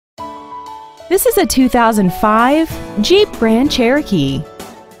This is a 2005 Jeep Grand Cherokee.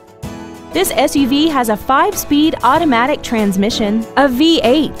 This SUV has a 5-speed automatic transmission, a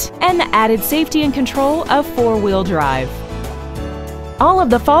V8, and the added safety and control of 4-wheel drive. All of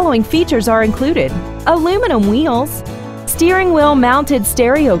the following features are included: aluminum wheels, steering wheel mounted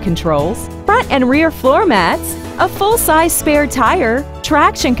stereo controls, front and rear floor mats, a full-size spare tire,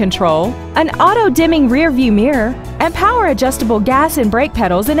 traction control, an auto-dimming rear-view mirror, and power-adjustable gas and brake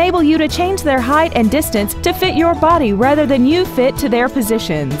pedals enable you to change their height and distance to fit your body rather than you fit to their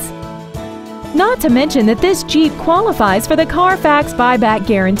positions. Not to mention that this Jeep qualifies for the Carfax buyback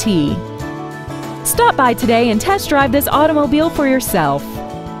guarantee. Stop by today and test drive this automobile for yourself.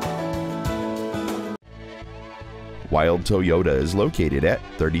 Wilde Toyota is located at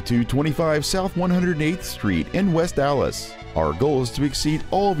 3225 South 108th Street in West Allis. Our goal is to exceed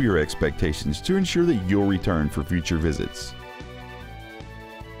all of your expectations to ensure that you'll return for future visits.